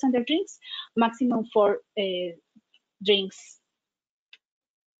 2 standard drinks, maximum 4 drinks,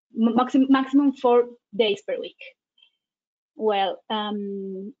 maximum 4 days per week. Well,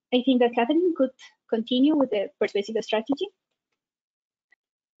 I think that Catherine could continue with the persuasive strategy.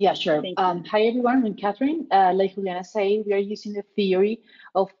 Yeah, sure. Thank you. Hi, everyone. I'm Catherine. Like Juliana said, we are using the theory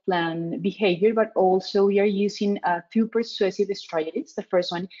of planned behavior, but also we are using two persuasive strategies. The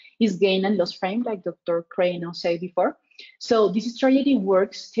first one is gain and loss frame, like Dr. Crano said before. So this strategy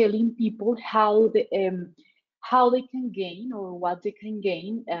works telling people how they can gain or what they can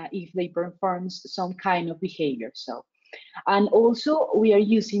gain if they perform some kind of behavior. So, and also we are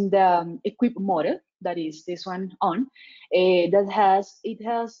using the equip model, that is this one on, that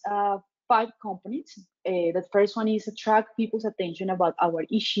has 5 components. The first one is attract people's attention about our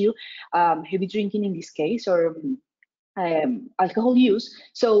issue, heavy drinking in this case, or alcohol use.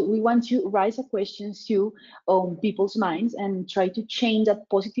 So we want to raise a questions to people's minds and try to change that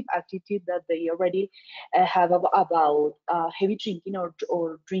positive attitude that they already have about heavy drinking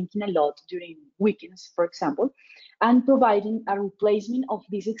or drinking a lot during weekends, for example, and providing a replacement of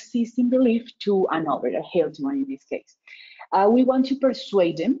this existing belief to another, a healthy one in this case. We want to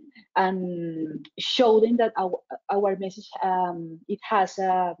persuade them and show them that our message it has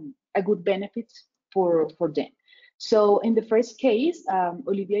a good benefit for them. So in the first case,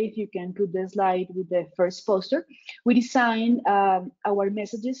 Olivia, if you can put the slide with the first poster, we designed our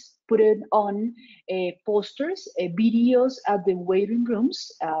messages, put it on posters, videos at the waiting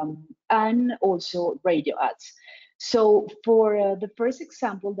rooms, and also radio ads. So for the first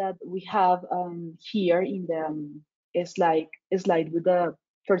example that we have here in the slide with the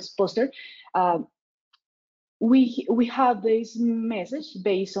first poster, we have this message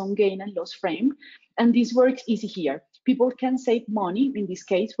based on gain and loss frame, and this works easy here. People can save money, in this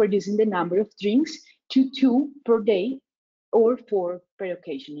case, reducing the number of drinks to 2 per day or 4 per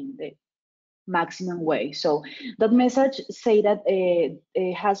occasion in the maximum way. So that message say that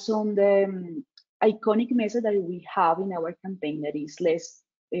it has on the iconic message that we have in our campaign, that is less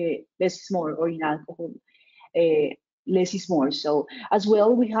is more, or in alcohol, less is more. So as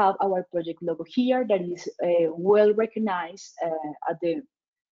well, we have our project logo here that is well recognized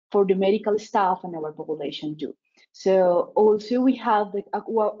for the medical staff and our population too. So also we have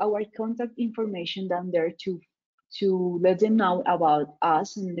our contact information down there to let them know about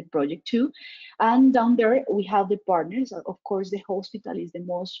us and the project too. And down there we have the partners. Of course, the hospital is the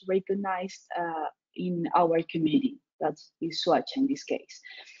most recognized in our community. That's ISSUP in this case.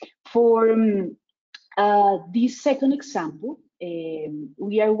 For this second example,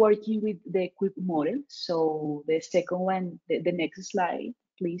 we are working with the equip model. So the second one, the next slide,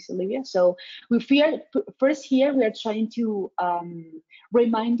 please, Olivia. So first here, we are trying to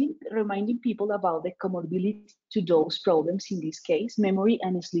reminding people about the comorbidity to those problems, in this case, memory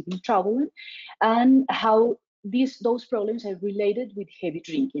and sleeping trouble, and how those problems are related with heavy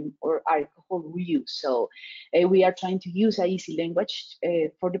drinking or alcohol use. So we are trying to use a easy language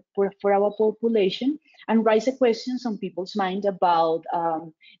for our population and raise a questions on people's mind about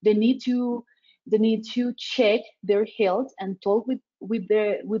the need to check their health and talk with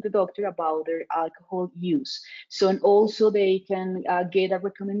the doctor about their alcohol use. So, and also they can get a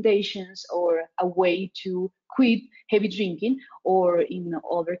recommendations or a way to quit heavy drinking, or in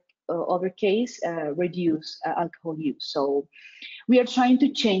other case, reduce alcohol use. So we are trying to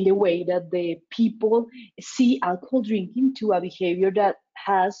change the way that the people see alcohol drinking to a behavior that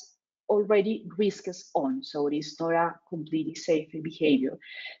has already risks on. So it is not a completely safe behavior.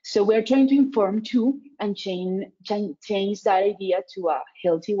 So we're trying to inform too and change that idea to a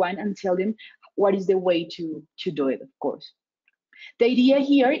healthy one and tell them what is the way to do it, of course. The idea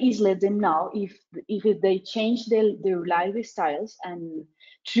here is let them know if they change their lifestyles and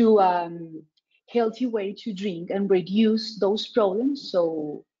through healthy way to drink and reduce those problems,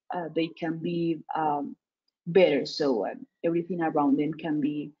 so they can be better. So everything around them can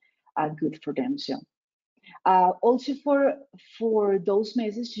be good for them. So also for those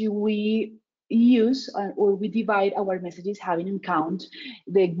messages, we use or we divide our messages having in account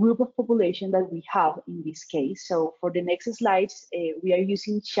the group of population that we have in this case. So for the next slides, we are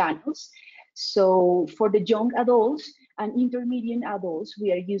using channels. So for the young adults and intermediate adults,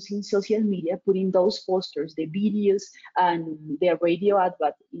 we are using social media, putting those posters, the videos, and the radio ad,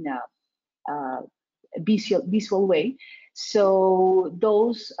 but in a visual way. So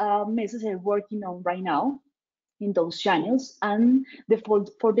those messages are working on right now in those channels. And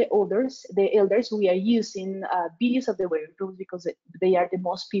for the elders, we are using videos of the waiting rooms because they are the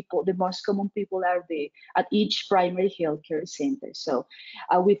most common people are at each primary healthcare center. So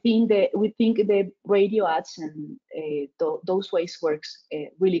we think the radio ads and those ways works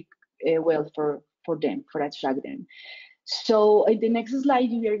really well for them, for attract them. So in the next slide,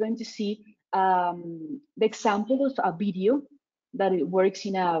 we are going to see the example of a video that it works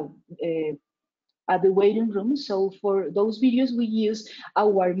in at the waiting room. So for those videos, we use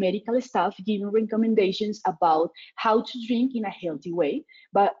our medical staff giving recommendations about how to drink in a healthy way,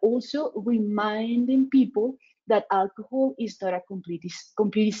 but also reminding people that alcohol is not a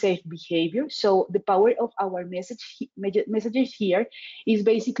completely safe behavior. So the power of our messages here is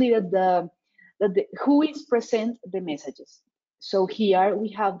basically that who is present the messages. So here we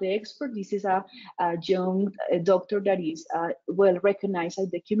have the expert. This is a young doctor that is well recognized in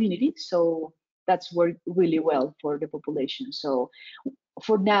the community. So that's worked really well for the population. So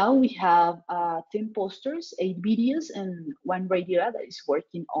for now, we have 10 posters, 8 videos, and 1 radio that is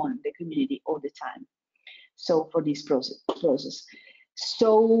working on the community all the time. So for this process.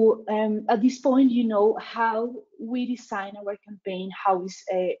 So at this point, you know how we design our campaign, how is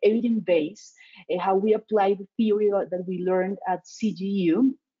evidence-based, how we apply the theory that we learned at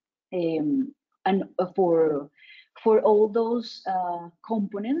CGU, and for all those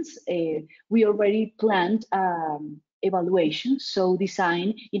components, we already planned evaluation. So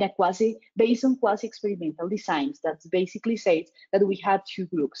design in a based on quasi-experimental designs. That basically says that we have 2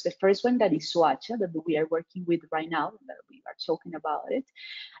 groups. The first one that is SWACHA, that we are working with right now, that we are talking about it,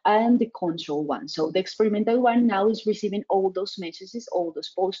 and the control one. So the experimental one now is receiving all those messages, all those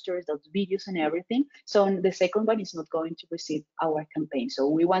posters, those videos and everything. So the second one is not going to receive our campaign. So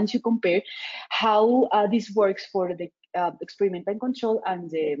we want to compare how this works for the experimental control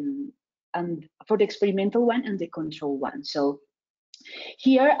and for the experimental one and the control one. So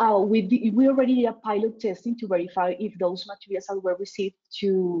here we already did a pilot testing to verify if those materials were received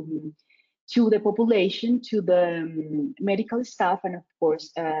to the population, to the medical staff, and of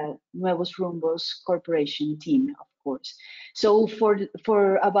course, Nuevos Rumbos Corporation team, of course. So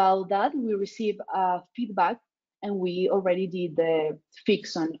for about that, we received feedback, and we already did the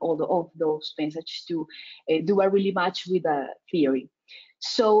fix on all of those messages to do a really match with the theory.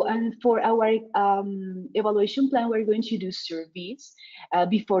 So, and for our evaluation plan, we're going to do surveys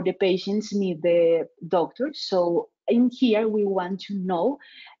before the patients meet the doctor. So in here, we want to know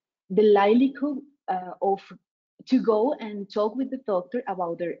the likelihood to go and talk with the doctor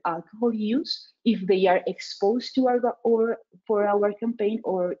about their alcohol use, if they are exposed to for our campaign,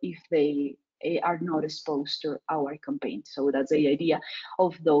 or if they are not exposed to our campaign. So that's the idea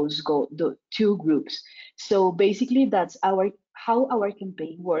of those the 2 groups. So basically, that's how our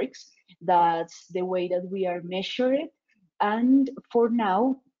campaign works. That's the way that we are measuring. And for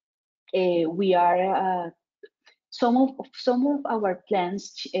now, we are some of our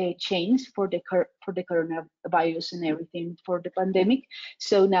plans changed for the coronavirus and everything for the pandemic.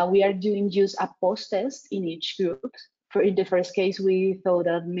 So now we are doing just a post-test in each group. In the first case, we thought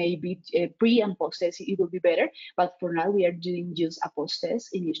that maybe pre and post-test it will be better, but for now we are doing just a post-test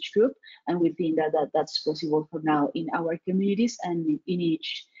in each group, and we think that that's possible for now in our communities and in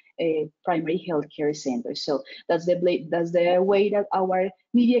each primary healthcare center. So that's the way that our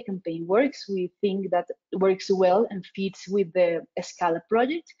media campaign works. We think that works well and fits with the Scala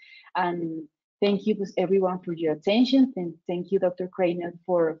project. And thank you everyone for your attention. And thank you, Dr. Crano,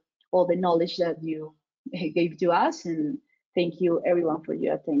 for all the knowledge that you gave to us. And thank you everyone for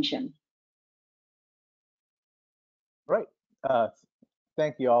your attention. Right.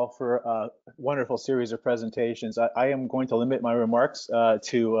 Thank you all for a wonderful series of presentations. I am going to limit my remarks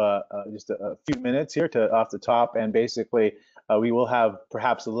to just a few minutes here off the top, and basically we will have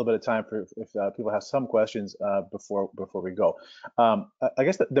perhaps a little bit of time for if people have some questions before we go. I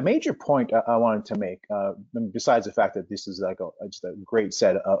guess the major point I wanted to make, besides the fact that this is like just a great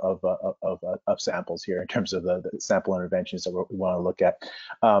set of samples here in terms of the sample interventions that we want to look at,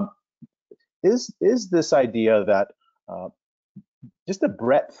 is this idea that just the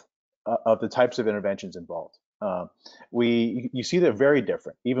breadth of the types of interventions involved. You see they're very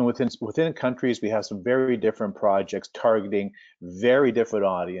different. Even within countries, we have some very different projects targeting very different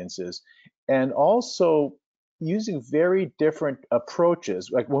audiences, and also using very different approaches.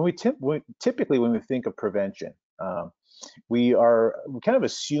 Like typically when we think of prevention, we kind of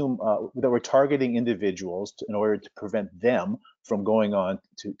assume that we're targeting individuals in order to prevent them from going on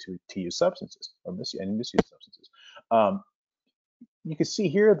to use substances or misuse substances. You can see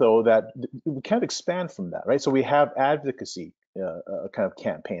here, though, that we kind of expand from that, right? So we have advocacy kind of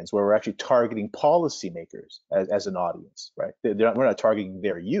campaigns where we're actually targeting policymakers as an audience, right? We're not targeting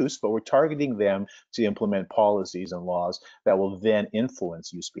their use, but we're targeting them to implement policies and laws that will then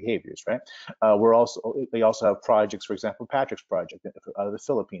influence use behaviors, right? They also have projects, for example, Patrick's project out of the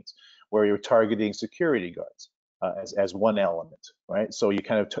Philippines, where you're targeting security guards. as one element, right? So you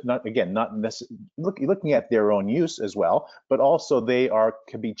kind of not necessarily looking at their own use as well, but also they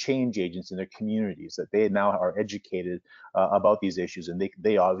can be change agents in their communities, that they now are educated about these issues, and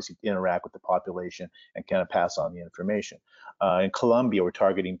they obviously interact with the population and kind of pass on the information. In Colombia, we're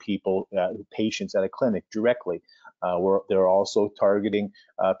targeting people, patients at a clinic directly. They're also targeting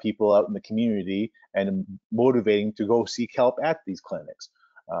people out in the community and motivating to go seek help at these clinics.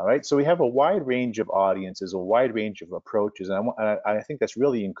 Right, so we have a wide range of audiences, a wide range of approaches, and I think that's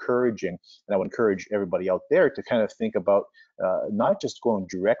really encouraging. And I would encourage everybody out there to kind of think about not just going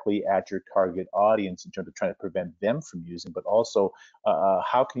directly at your target audience in terms of trying to prevent them from using, but also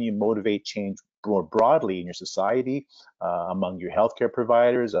how can you motivate change more broadly in your society, among your healthcare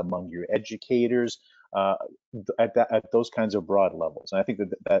providers, among your educators, at those kinds of broad levels. And I think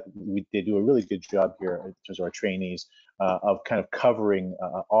that they do a really good job here in terms of our trainees of kind of covering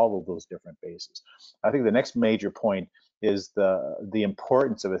all of those different bases. I think the next major point is the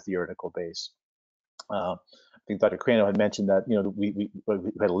importance of a theoretical base. I think Dr. Crano had mentioned that, you know, we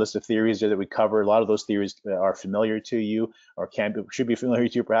had a list of theories there that we cover. A lot of those theories are familiar to you, or should be familiar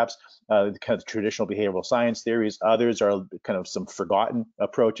to you, perhaps. The kind of traditional behavioral science theories. Others are kind of some forgotten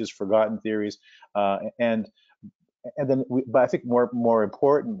approaches, forgotten theories, and then, but I think more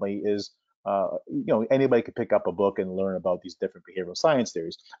importantly is, you know, anybody could pick up a book and learn about these different behavioral science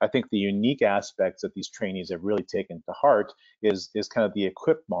theories. I think the unique aspects that these trainees have really taken to heart is kind of the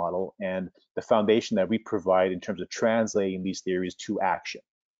equip model and the foundation that we provide in terms of translating these theories to action.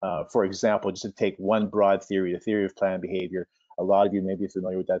 For example, just to take one broad theory, the theory of planned behavior. A lot of you may be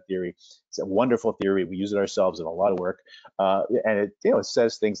familiar with that theory. It's a wonderful theory. We use it ourselves in a lot of work, and it, you know, it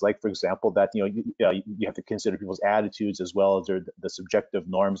says things like, for example, that you have to consider people's attitudes as well as the subjective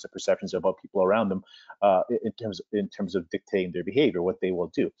norms, the perceptions about people around them, in terms of dictating their behavior, what they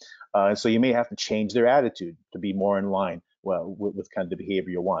will do. And so you may have to change their attitude to be more in line, well, with kind of the behavior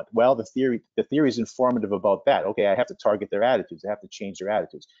you want. Well, the theory is informative about that. Okay, I have to target their attitudes. I have to change their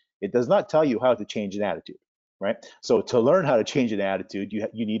attitudes. It does not tell you how to change an attitude. Right. So to learn how to change an attitude, you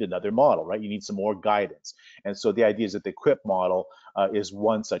need another model, right? You need some more guidance. And so the idea is that the equip model is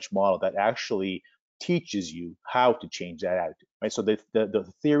one such model that actually teaches you how to change that attitude, right? So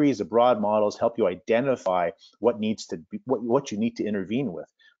the theories, the broad models help you identify what needs to be, what you need to intervene with.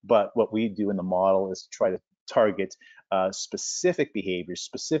 But what we do in the model is to try to target specific behaviors,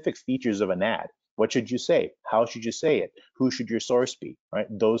 specific features of an ad. What should you say? How should you say it? Who should your source be? Right?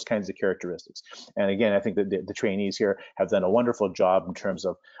 Those kinds of characteristics. And again, I think that the trainees here have done a wonderful job in terms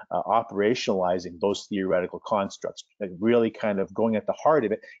of operationalizing those theoretical constructs, like really kind of going at the heart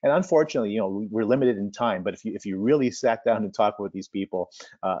of it. And unfortunately, you know, we're limited in time. But if you really sat down and talked with these people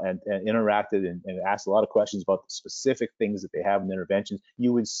and interacted and asked a lot of questions about the specific things that they have in interventions,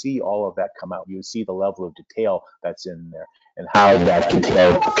 you would see all of that come out. You would see the level of detail that's in there, and how that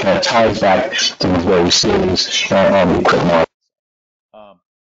detail kind of ties back to these very series on the equip model.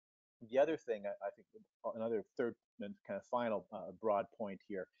 The other thing, I think, another third and kind of final broad point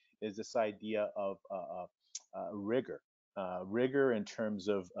here is this idea of rigor. Rigor in terms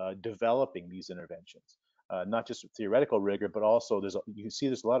of developing these interventions. Not just theoretical rigor, but also you can see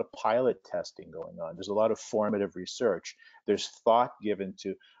there's a lot of pilot testing going on. There's a lot of formative research. There's thought given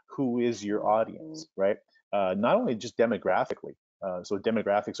to who is your audience, right? Not only just demographically. So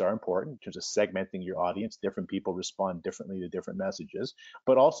demographics are important in terms of segmenting your audience. Different people respond differently to different messages,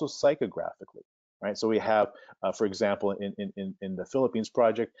 but also psychographically, right? So we have, for example, in the Philippines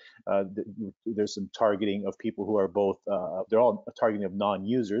project, there's some targeting of people who are both, they're all targeting of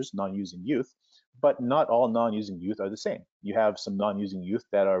non-users, non-using youth, but not all non-using youth are the same. You have some non-using youth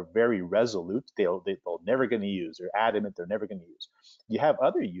that are very resolute. They'll never going to use. They're adamant. They're never going to use. You have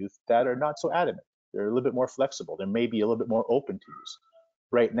other youth that are not so adamant. They're a little bit more flexible. They may be a little bit more open to use.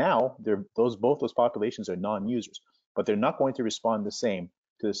 Right now, both those populations are non-users, but they're not going to respond the same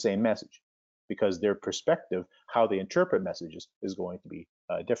to the same message, because their perspective, how they interpret messages, is going to be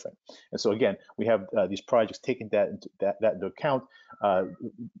different. And so again, we have these projects taking that into account.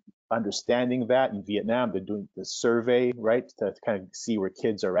 Understanding that in Vietnam, they're doing the survey, right, to kind of see where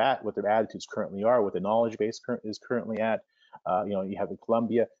kids are at, what their attitudes currently are, what the knowledge base is currently at. You know, you have in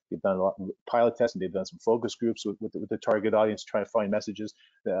Colombia, they've done a lot of pilot testing, they've done some focus groups with the target audience, trying to find messages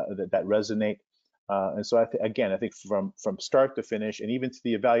that resonate. And so again, I think from start to finish, and even to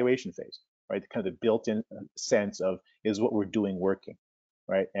the evaluation phase, right, kind of the built-in sense of, is what we're doing working,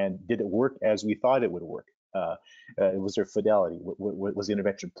 right? And did it work as we thought it would work? Was there fidelity? Was the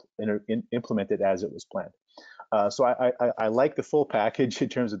intervention implemented as it was planned? So I like the full package in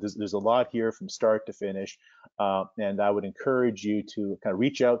terms of there's a lot here from start to finish, and I would encourage you to kind of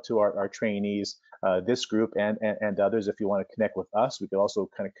reach out to our trainees, this group and others. If you want to connect with us, we could also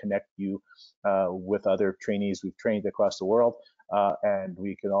kind of connect you with other trainees we've trained across the world, and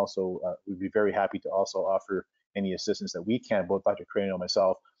we can also we'd be very happy to also offer any assistance that we can, both Dr. Crano and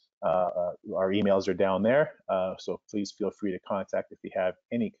myself. Our emails are down there, so please feel free to contact if you have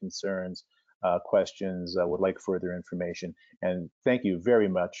any concerns, questions, would like further information. And thank you very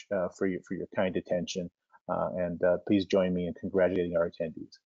much for your kind attention. And please join me in congratulating our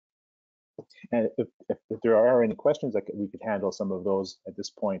attendees. And if there are any questions, we could handle some of those at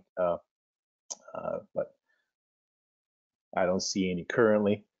this point, but I don't see any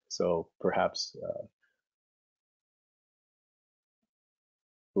currently. So perhaps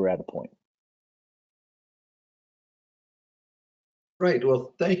we're at a point. Right.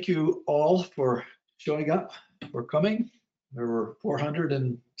 Well, thank you all for showing up, for coming. There were 400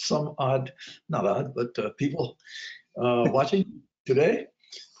 and some odd, not odd, but people watching today.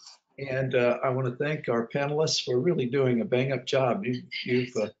 And I want to thank our panelists for really doing a bang-up job.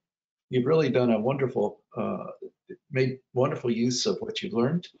 You've really done a wonderful, made wonderful use of what you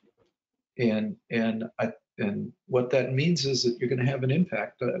learned, and what that means is that you're going to have an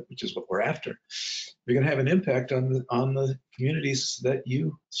impact, which is what we're after. You're going to have an impact on the communities that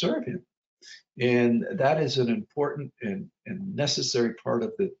you serve in, and that is an important and necessary part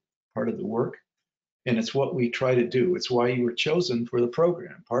of the work. And it's what we try to do. It's why you were chosen for the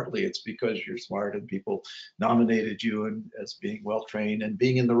program. Partly it's because you're smart and people nominated you and as being well trained and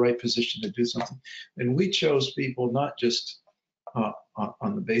being in the right position to do something. And we chose people not just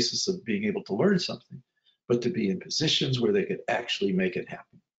on the basis of being able to learn something, but to be in positions where they could actually make it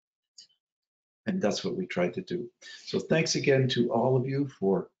happen. And that's what we tried to do. So thanks again to all of you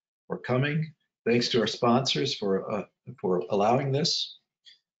for coming. Thanks to our sponsors for allowing this.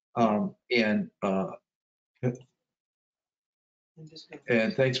 And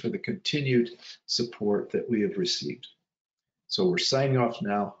thanks for the continued support that we have received. So we're signing off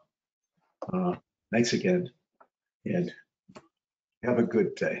now. Thanks again, and have a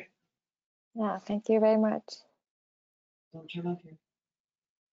good day. Yeah, thank you very much. Don't turn off your.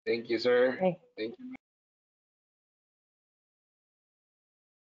 Thank you, sir. Okay. Thank you.